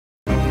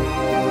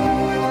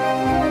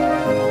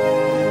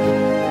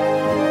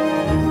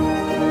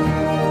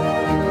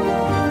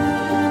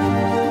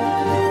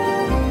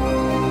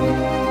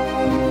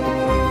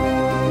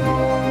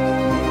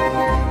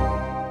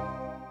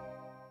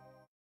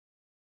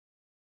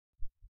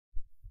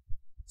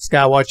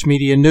Skywatch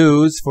Media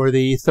News for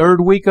the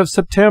third week of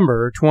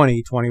September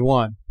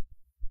 2021.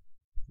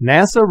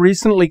 NASA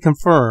recently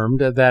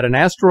confirmed that an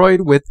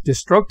asteroid with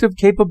destructive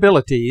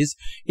capabilities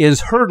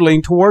is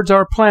hurtling towards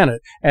our planet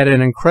at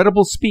an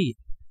incredible speed.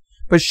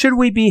 But should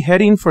we be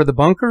heading for the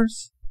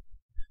bunkers?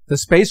 The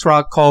space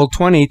rock called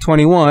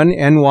 2021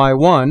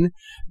 NY1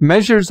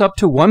 measures up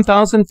to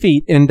 1,000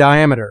 feet in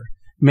diameter,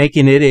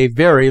 making it a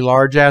very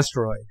large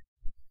asteroid.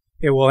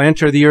 It will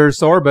enter the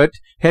Earth's orbit,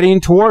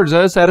 heading towards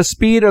us at a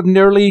speed of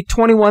nearly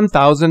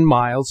 21,000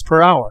 miles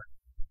per hour.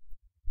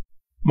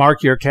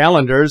 Mark your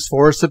calendars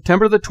for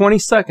September the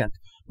 22nd,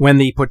 when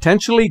the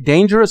potentially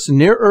dangerous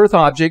near-Earth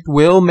object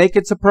will make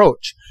its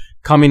approach,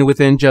 coming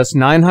within just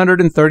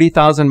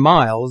 930,000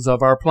 miles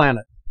of our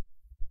planet.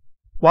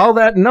 While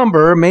that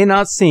number may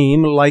not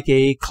seem like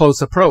a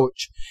close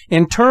approach,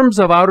 in terms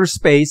of outer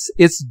space,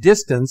 its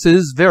distance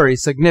is very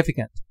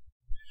significant.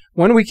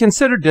 When we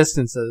consider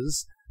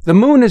distances, the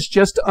Moon is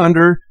just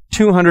under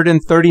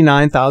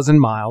 239,000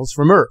 miles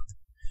from Earth.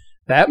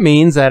 That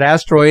means that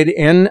asteroid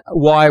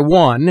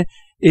NY1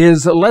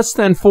 is less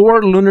than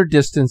 4 lunar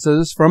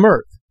distances from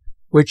Earth,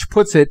 which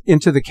puts it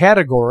into the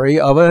category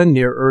of a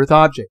near-Earth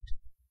object.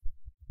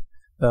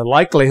 The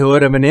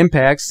likelihood of an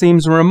impact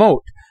seems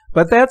remote,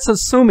 but that's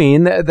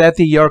assuming that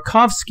the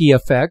Yarkovsky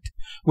effect,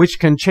 which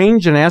can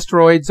change an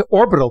asteroid's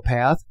orbital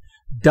path,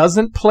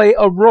 doesn't play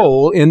a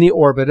role in the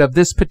orbit of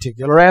this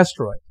particular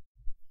asteroid.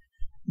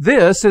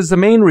 This is the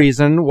main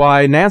reason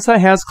why NASA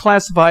has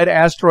classified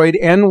asteroid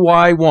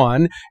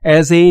NY1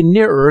 as a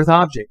near-Earth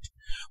object,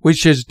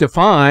 which is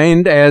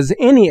defined as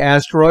any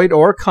asteroid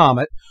or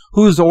comet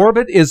whose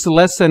orbit is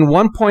less than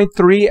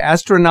 1.3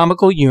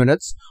 astronomical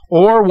units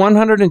or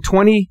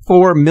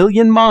 124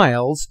 million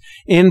miles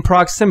in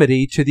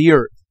proximity to the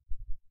Earth.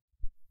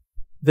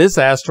 This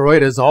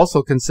asteroid is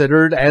also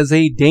considered as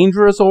a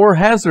dangerous or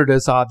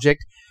hazardous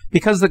object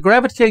because the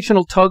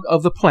gravitational tug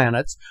of the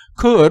planets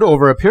could,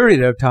 over a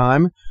period of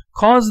time,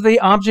 cause the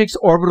object's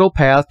orbital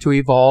path to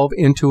evolve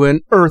into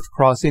an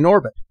Earth-crossing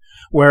orbit,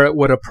 where it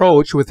would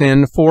approach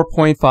within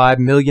 4.5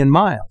 million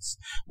miles,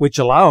 which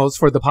allows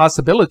for the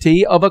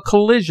possibility of a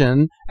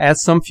collision at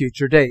some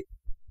future date.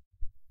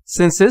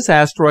 Since this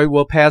asteroid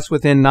will pass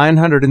within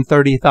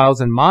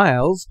 930,000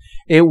 miles,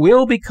 it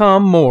will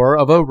become more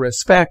of a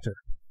risk factor.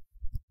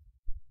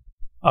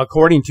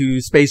 According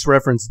to space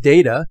reference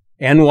data,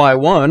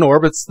 NY1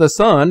 orbits the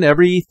Sun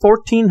every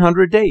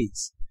 1,400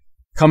 days,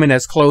 coming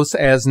as close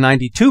as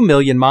 92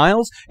 million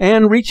miles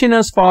and reaching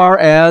as far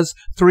as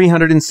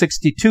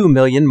 362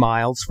 million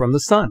miles from the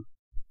Sun.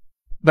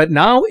 But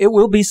now it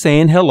will be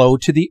saying hello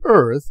to the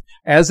Earth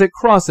as it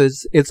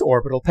crosses its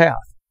orbital path.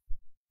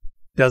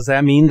 Does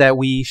that mean that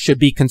we should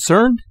be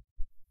concerned?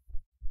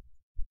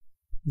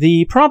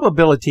 The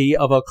probability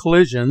of a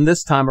collision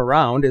this time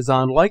around is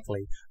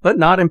unlikely, but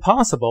not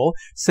impossible,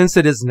 since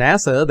it is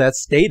NASA that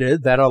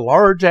stated that a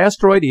large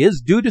asteroid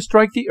is due to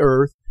strike the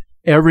Earth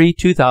every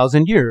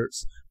 2,000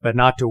 years, but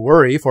not to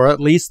worry for at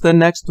least the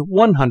next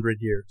 100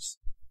 years.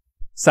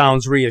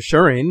 Sounds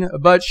reassuring,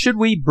 but should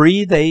we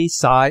breathe a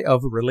sigh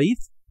of relief?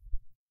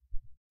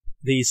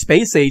 The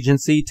space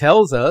agency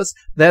tells us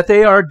that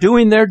they are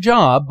doing their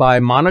job by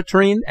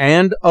monitoring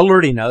and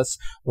alerting us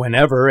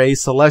whenever a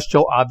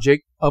celestial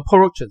object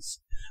approaches,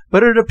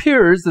 but it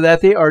appears that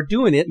they are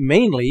doing it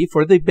mainly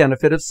for the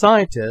benefit of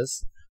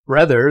scientists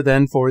rather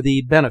than for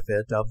the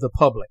benefit of the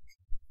public.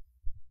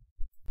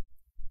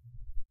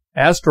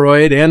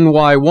 Asteroid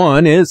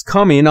NY1 is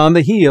coming on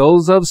the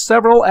heels of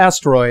several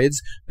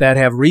asteroids that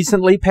have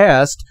recently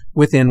passed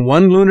within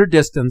 1 lunar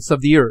distance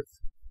of the Earth.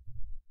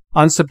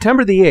 On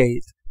September the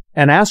 8th,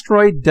 an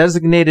asteroid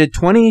designated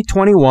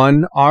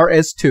 2021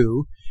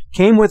 RS2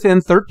 came within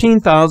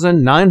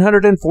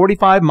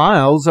 13,945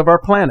 miles of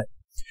our planet,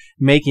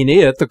 making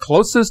it the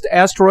closest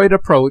asteroid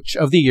approach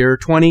of the year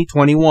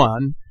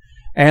 2021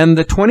 and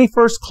the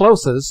 21st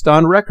closest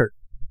on record.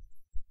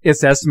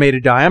 Its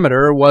estimated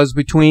diameter was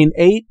between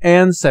 8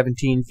 and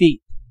 17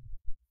 feet.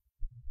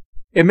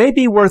 It may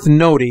be worth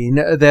noting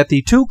that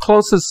the 2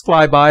 closest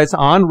flybys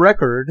on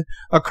record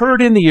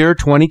occurred in the year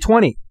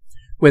 2020,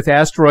 with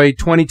asteroid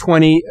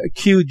 2020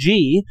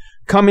 QG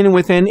coming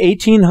within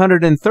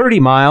 1,830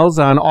 miles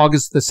on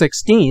August the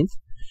 16th,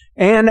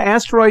 and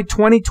asteroid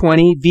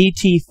 2020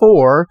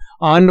 VT4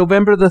 on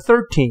November the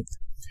 13th,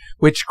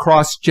 which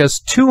crossed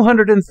just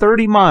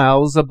 230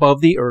 miles above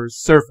the Earth's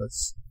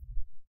surface.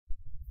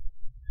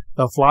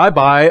 The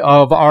flyby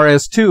of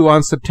RS2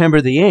 on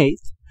September the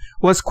 8th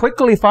was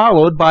quickly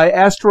followed by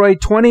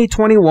asteroid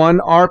 2021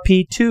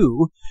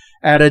 RP2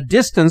 at a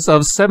distance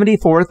of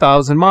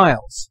 74,000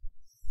 miles.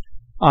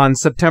 On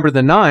September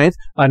the 9th,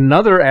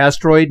 another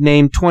asteroid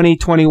named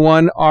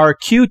 2021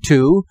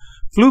 RQ2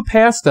 flew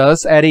past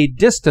us at a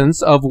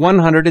distance of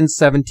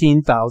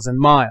 117,000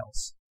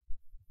 miles.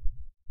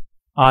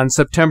 On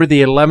September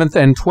the 11th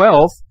and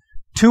 12th,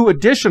 2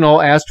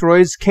 additional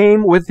asteroids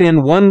came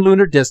within 1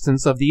 lunar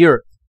distance of the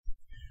Earth.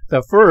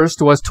 The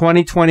first was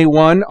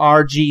 2021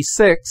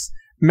 RG6,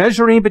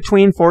 measuring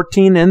between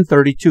 14 and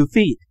 32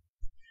 feet.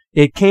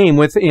 It came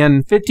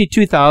within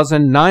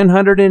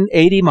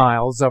 52,980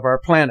 miles of our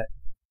planet.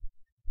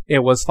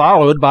 It was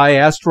followed by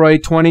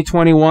asteroid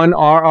 2021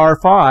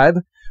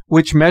 RR5,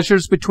 which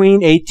measures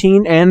between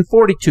 18 and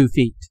 42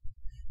 feet.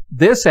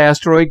 This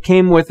asteroid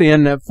came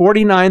within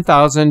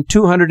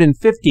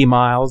 49,250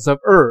 miles of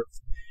Earth,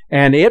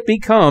 and it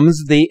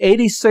becomes the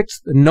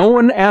 86th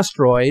known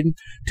asteroid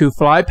to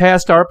fly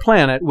past our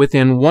planet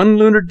within one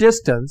lunar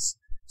distance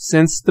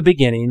since the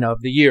beginning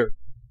of the year.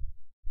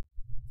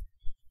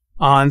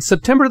 On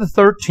September the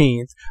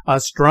 13th,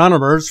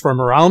 astronomers from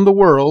around the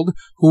world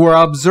who were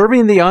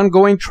observing the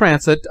ongoing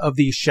transit of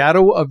the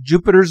shadow of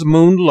Jupiter's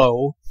moon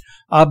Io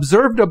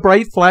observed a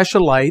bright flash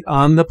of light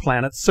on the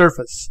planet's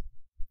surface.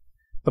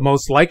 The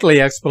most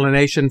likely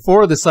explanation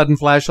for the sudden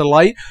flash of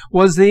light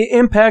was the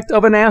impact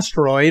of an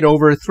asteroid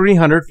over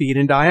 300 feet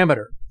in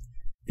diameter.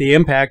 The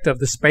impact of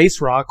the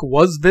space rock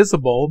was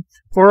visible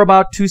for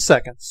about 2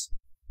 seconds.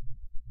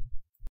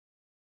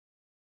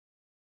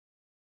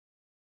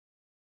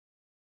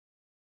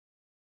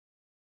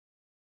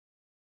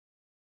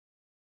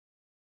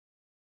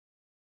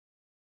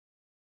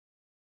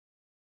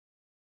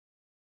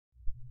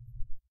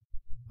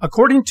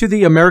 According to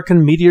the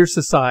American Meteor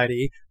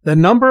Society, the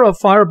number of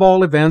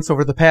fireball events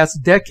over the past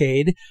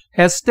decade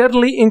has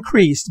steadily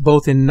increased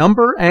both in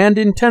number and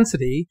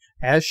intensity,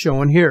 as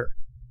shown here.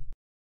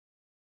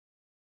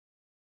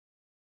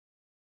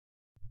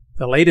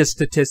 The latest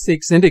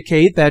statistics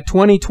indicate that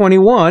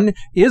 2021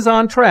 is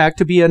on track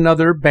to be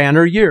another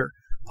banner year,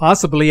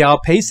 possibly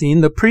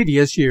outpacing the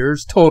previous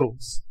year's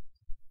totals.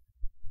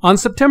 On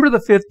September the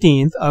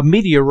 15th, a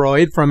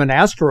meteoroid from an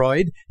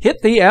asteroid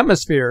hit the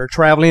atmosphere,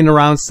 traveling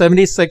around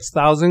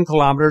 76,000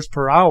 kilometers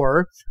per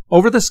hour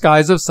over the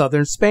skies of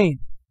southern Spain.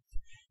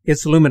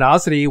 Its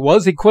luminosity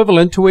was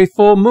equivalent to a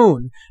full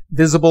moon,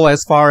 visible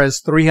as far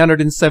as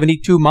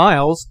 372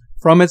 miles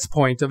from its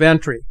point of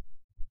entry.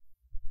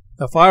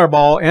 The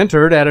fireball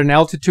entered at an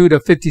altitude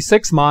of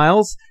 56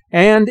 miles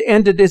and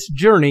ended its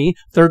journey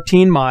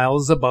 13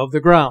 miles above the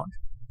ground.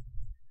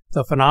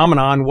 The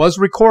phenomenon was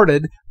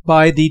recorded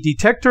by the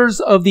detectors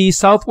of the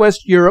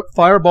Southwest Europe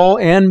Fireball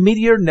and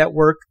Meteor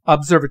Network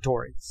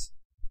observatories.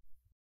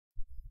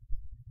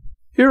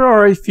 Here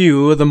are a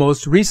few of the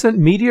most recent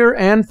meteor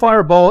and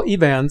fireball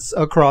events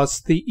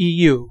across the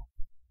EU.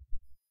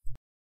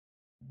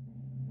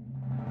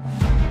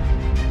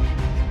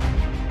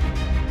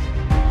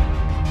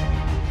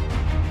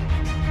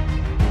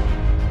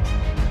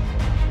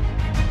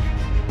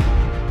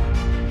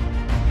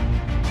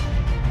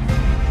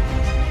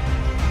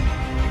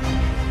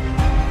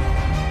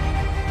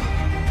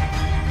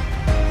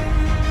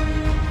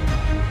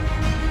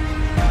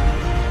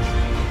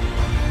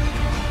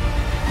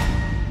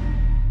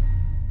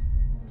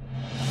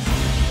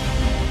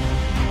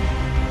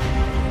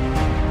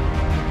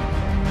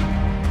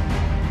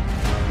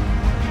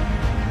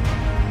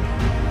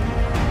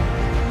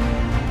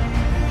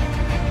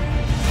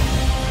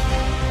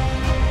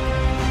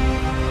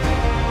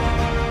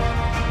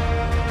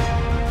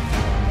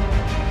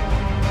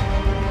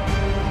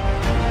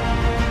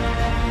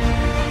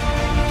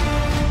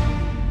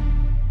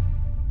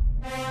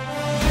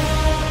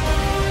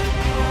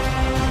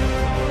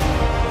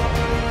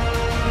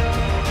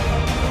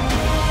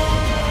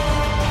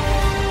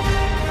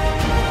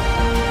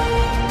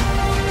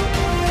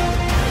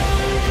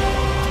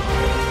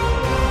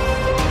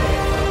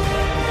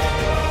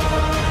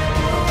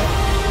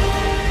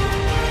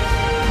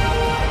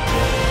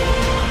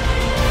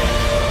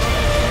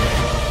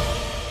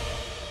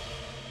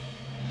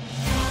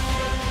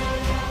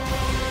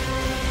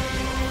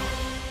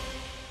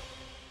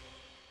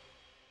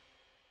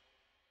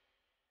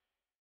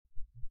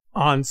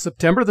 On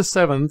September the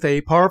 7th,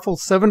 a powerful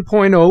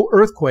 7.0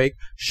 earthquake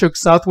shook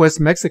southwest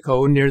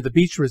Mexico near the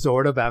beach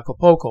resort of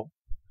Acapulco.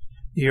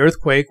 The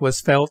earthquake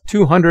was felt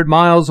 200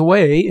 miles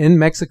away in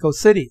Mexico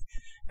City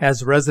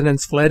as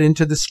residents fled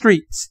into the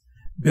streets.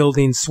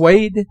 Buildings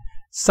swayed,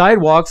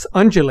 sidewalks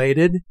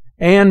undulated,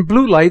 and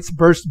blue lights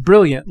burst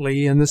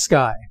brilliantly in the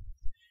sky.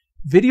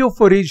 Video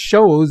footage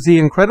shows the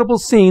incredible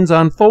scenes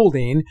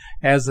unfolding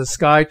as the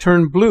sky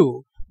turned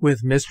blue,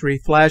 with mystery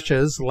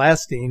flashes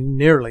lasting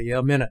nearly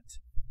a minute.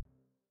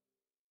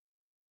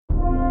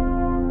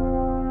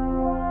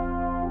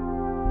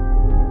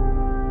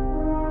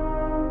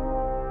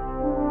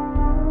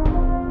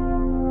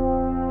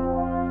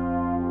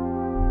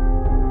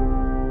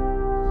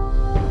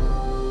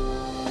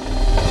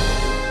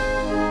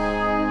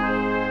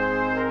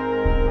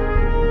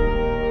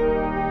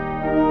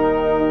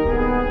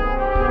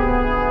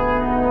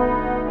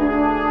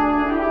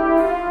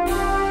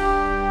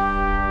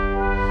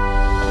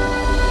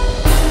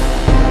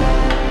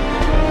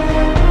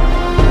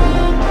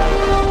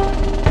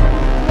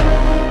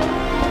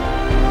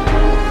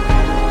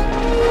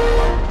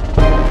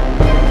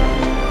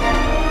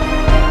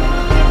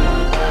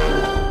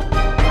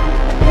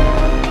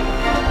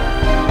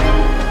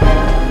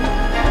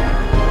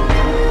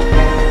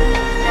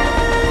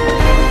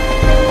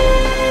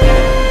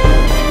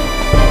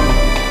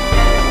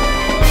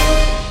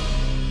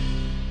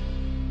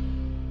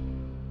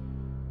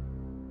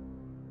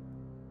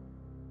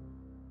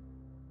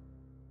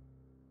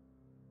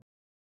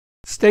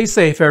 Stay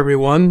safe,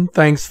 everyone.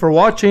 Thanks for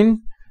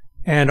watching,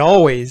 and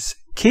always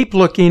keep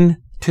looking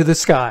to the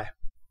sky.